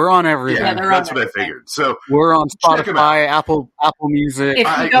 Oh, we're on everything. Yeah, that's on what everything. I figured. So We're on check 'em Spotify, Apple Music,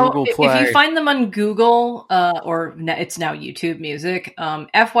 Google Play. If you find them on Google, it's now YouTube Music,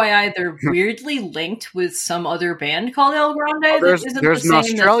 FYI, they're weirdly linked with some other band called El Grande. There's that isn't an the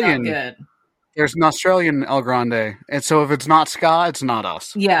same, Australian. that's not good. There's an Australian El Grande, and so if it's not ska, it's not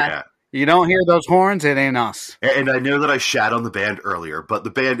us. Yeah. You don't hear those horns, it ain't us. And I know that I shat on the band earlier, but the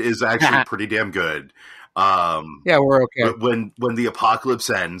band is actually pretty damn good. Yeah, we're okay. When the apocalypse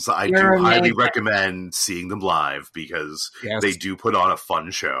ends, I do highly recommend seeing them live, because they do put on a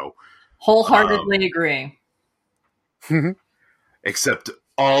fun show. Wholeheartedly agree. Except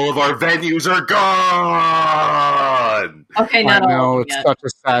all of our venues are gone. Okay, not all of them it's yet. such a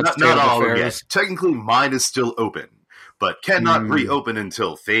sad state Not of all of them affairs. yet. Technically, mine is still open, but cannot reopen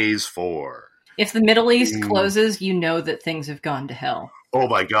until Phase 4. If the Middle East closes, you know that things have gone to hell. Oh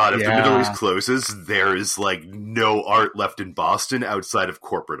my god, if the Yeah. Middle East closes, there is like no art left in Boston outside of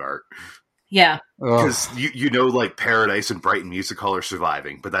corporate art. Yeah. Because you know, like Paradise and Brighton Music Hall are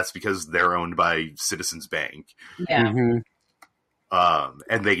surviving, but that's because they're owned by Citizens Bank. Yeah.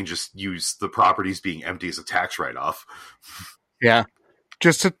 And they can just use the properties being empty as a tax write-off. Yeah.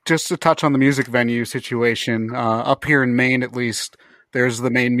 Just to touch on the music venue situation, up here in Maine at least, there's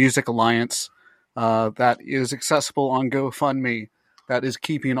the Maine Music Alliance that is accessible on GoFundMe. That is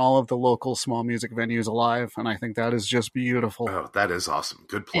keeping all of the local small music venues alive, and I think that is just beautiful. Oh, that is awesome.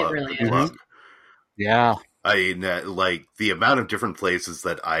 Good plug. It really Good is. plug. Yeah. I mean, like, the amount of different places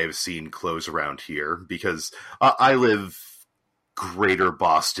that I have seen close around here, because I live greater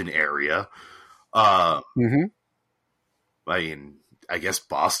Boston area. I mean, I guess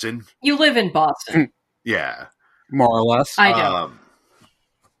Boston. You live in Boston. Yeah. More or less. I do.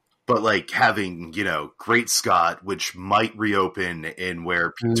 But, like, having, Great Scott, which might reopen in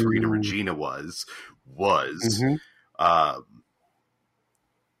where Pizzeria Regina was. But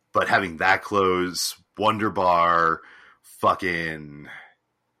having that close, Wonder Bar, fucking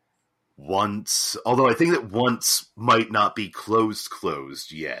Once. Although I think that Once might not be closed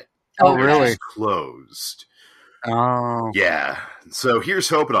yet. Oh, really? It's closed. Oh. Yeah. So here's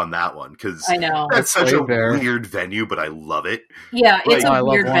hoping on that one, because I know. that's such a there. weird venue, but I love it. Yeah, it's I a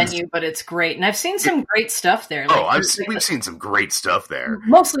love weird Once. venue, but it's great. And I've seen some great stuff there. We've seen some great stuff there.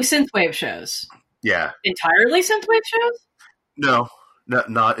 Mostly synthwave shows. Yeah. Entirely synthwave shows? No,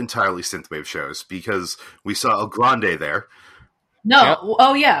 not entirely synthwave shows, because we saw El Grande there. No. Yep.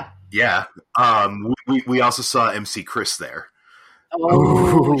 Oh, yeah. Yeah. We also saw MC Chris there.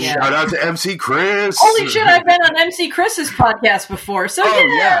 Oh, yeah. Shout out to MC Chris. Holy shit, I've been on MC Chris's podcast before, so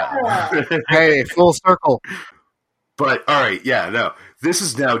yeah. Hey, full circle. But, all right, yeah, no. This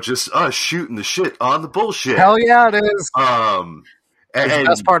is now just us shooting the shit on the bullshit. Hell yeah, it is. And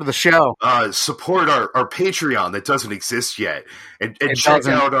That's part of the show. support our Patreon that doesn't exist yet, and check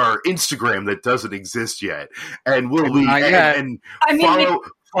doesn't. out our Instagram that doesn't exist yet, and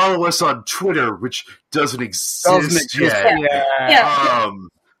follow us on Twitter, which doesn't exist yet. Yeah.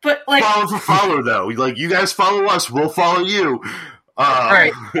 But like, follow for follow though. Like you guys follow us, we'll follow you.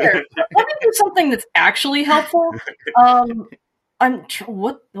 Right. Let me do something that's actually helpful. What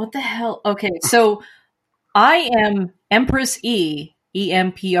the hell? Okay, so I am Empress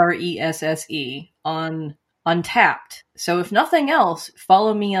EMPRESSE on Untapped. So if nothing else,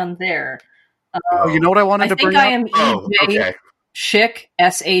 follow me on there. You know what I wanted I to think bring I up? am okay. Schick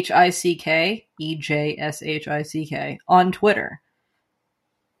SHICK EJSHICK on Twitter.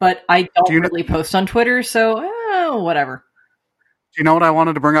 But I don't really post on Twitter, so whatever. Do you know what I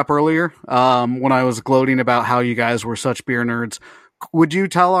wanted to bring up earlier? When I was gloating about how you guys were such beer nerds, would you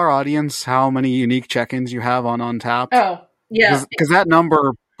tell our audience how many unique check-ins you have on Untapped? Oh, yeah. Because that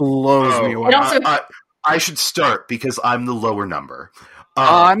number blows me away. It also, I should start because I'm the lower number.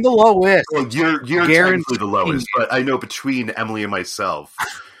 I'm the lowest. Well, you're technically the lowest, but I know between Emily and myself.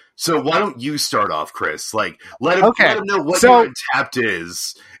 So why don't you start off, Chris? Like, let him know what your Untapped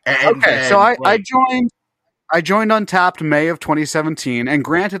is. And then, so I joined Untapped May of 2017, and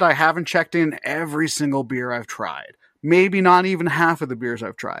granted, I haven't checked in every single beer I've tried. Maybe not even half of the beers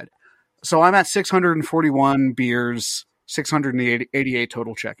I've tried. So I'm at 641 beers, 688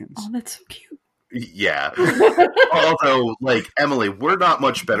 total check-ins. Oh, that's so cute. Yeah. Although, like, Emily, we're not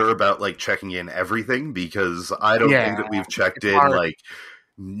much better about, like, checking in everything because I don't think that we've checked in, like,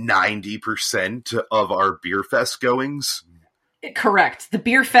 90% of our Beer Fest goings. Correct. The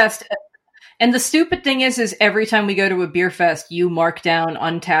Beer Fest... And the stupid thing is every time we go to a beer fest, you mark down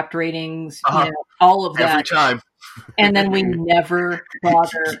Untapped ratings, all of that. Every time. And then we never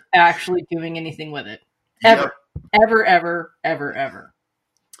bother actually doing anything with it. Ever. Yep. Ever.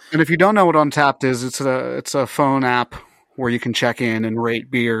 And if you don't know what Untapped is, it's a phone app where you can check in and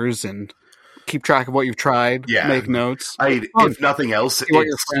rate beers and keep track of what you've tried, make notes. If nothing else, what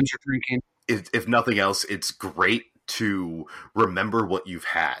your friends are drinking. If nothing else, it's great to remember what you've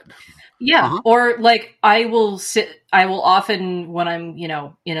had. Yeah, or like I will often when I'm,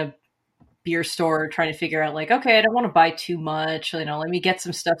 in a beer store trying to figure out like, okay, I don't want to buy too much, let me get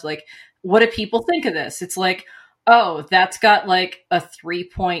some stuff like, what do people think of this? It's like, oh, that's got like a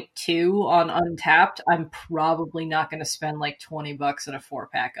 3.2 on Untapped. I'm probably not going to spend like $20 on a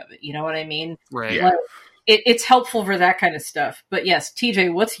 4-pack of it. You know what I mean? Right. Yeah. Like, it's helpful for that kind of stuff. But yes,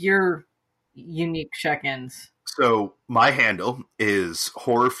 TJ, what's your unique check-ins? So my handle is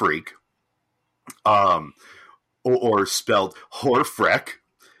Horror Freak. Or spelled Horfrek.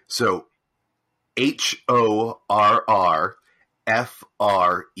 So HORRFREK.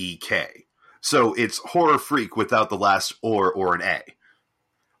 So it's Horror Freak without the last or an A.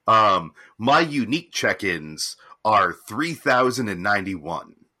 My unique check-ins are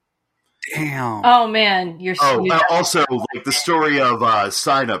 3,091. Damn. Oh man, you're also like the story of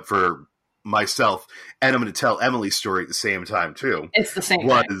sign up for myself, and I'm going to tell Emily's story at the same time too. It's the same.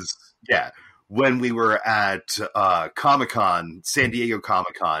 When we were at Comic-Con, San Diego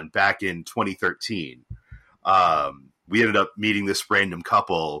Comic-Con back in 2013, we ended up meeting this random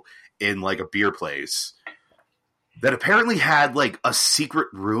couple in like a beer place that apparently had like a secret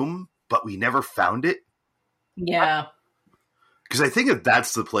room, but we never found it. Yeah. Because I think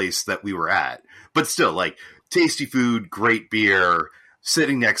that's the place that we were at. But still, like, tasty food, great beer,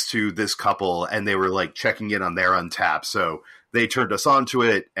 sitting next to this couple, and they were like checking in on their Untapped. So they turned us onto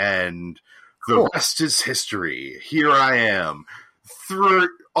it, and the rest is history. Here I am,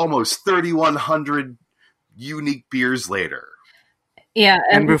 almost 3,100 unique beers later. Yeah,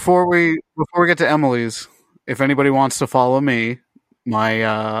 and before we get to Emily's, if anybody wants to follow me,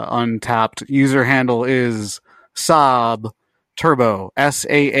 my Untapped user handle is Saab Turbo,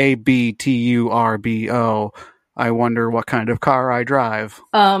 SAABTURBO. I wonder what kind of car I drive.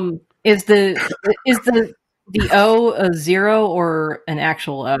 Is the O a 0 or an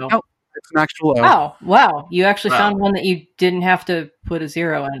actual O? No, it's an actual O. Oh, wow. You actually found one that you didn't have to put a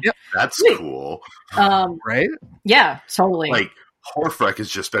 0 in. Yep. That's cool. Right? Yeah, totally. Like, Horfreck has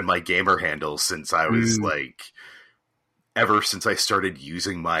just been my gamer handle since I was ever since I started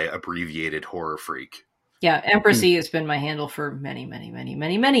using my abbreviated Horror Freak. Yeah, Empress E has been my handle for many, many, many,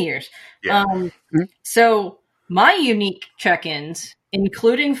 many, many years. Yeah. So my unique check-ins,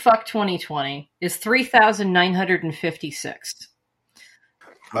 including Fuck 2020, is 3,956.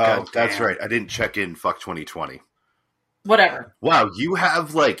 Oh, that's right. I didn't check in Fuck 2020. Whatever. Wow, you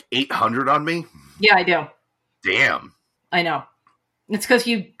have like 800 on me? Yeah, I do. Damn. I know. It's because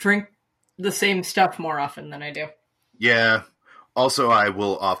you drink the same stuff more often than I do. Yeah. Also, I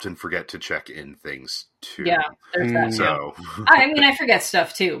will often forget to check in things too. Yeah, there's that. So, I mean, I forget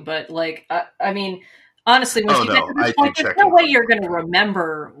stuff too, but like, I mean, honestly, once you get to this point, there's no way you're going to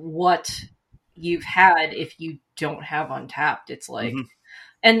remember what you've had if you don't have Untapped. It's like,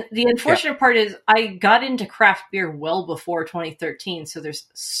 And the unfortunate part is I got into craft beer well before 2013, so there's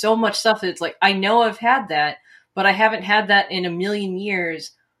so much stuff that it's like, I know I've had that, but I haven't had that in a million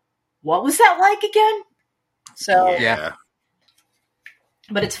years. What was that like again? So Yeah.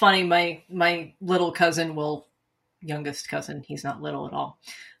 But it's funny, my little cousin youngest cousin, he's not little at all,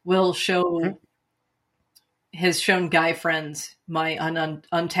 has shown guy friends my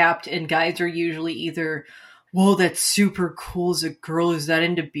Untapped, and guys are usually either, whoa, that's super cool as a girl, is that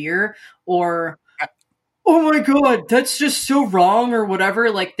into beer? Or, oh my god, that's just so wrong, or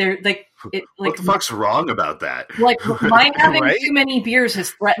whatever. Like, they're like, what the fuck's wrong about that? Like, my having Right? too many beers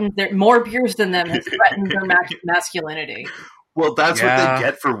has threatened more beers than them has threatened their masculinity. Well, that's what Yeah. they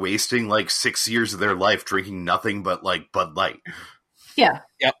get for wasting like 6 years of their life drinking nothing but like Bud Light. Yeah.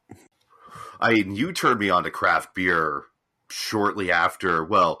 I mean, you turned me on to craft beer shortly after.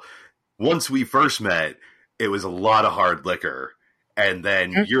 Well, once we first met, it was a lot of hard liquor. And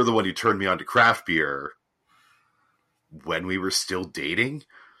then you're the one who turned me on to craft beer when we were still dating.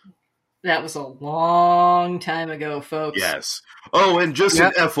 That was a long time ago, folks. Yes. Oh, and just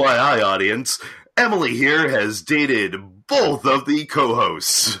an FYI, audience, Emily here has dated both of the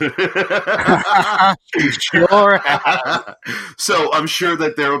co-hosts. Sure. So I'm sure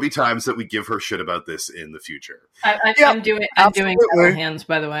that there will be times that we give her shit about this in the future. I'm doing several hands,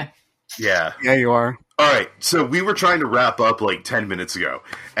 by the way. Yeah. Yeah, you are. All right. So we were trying to wrap up like 10 minutes ago,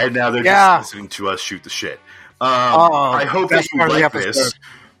 and now they're just listening to us shoot the shit. I hope that you like this,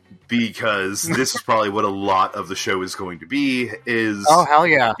 because this is probably what a lot of the show is going to be. Oh, hell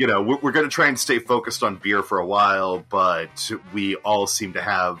yeah. You know, we're going to try and stay focused on beer for a while, but we all seem to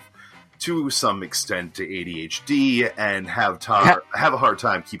have, to some extent, to ADHD and have a hard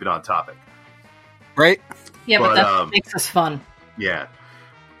time keeping on topic. Right? Yeah, but that makes us fun. Yeah.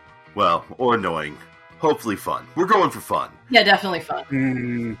 Well, or annoying. Hopefully fun. We're going for fun. Yeah, definitely fun.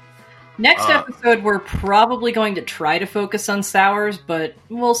 Mm. Next episode, we're probably going to try to focus on sours, but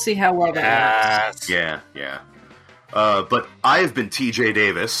we'll see how well that works. Yeah. But I have been TJ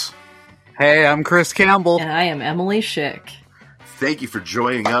Davis. Hey, I'm Chris Campbell. And I am Emily Schick. Thank you for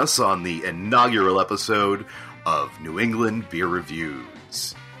joining us on the inaugural episode of New England Beer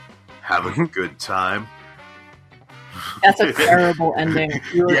Reviews. Have a good time. That's a terrible ending.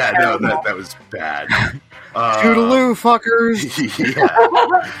 Yeah, terrible. No, that was bad. Toodaloo, fuckers.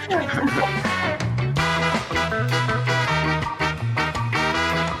 Yeah.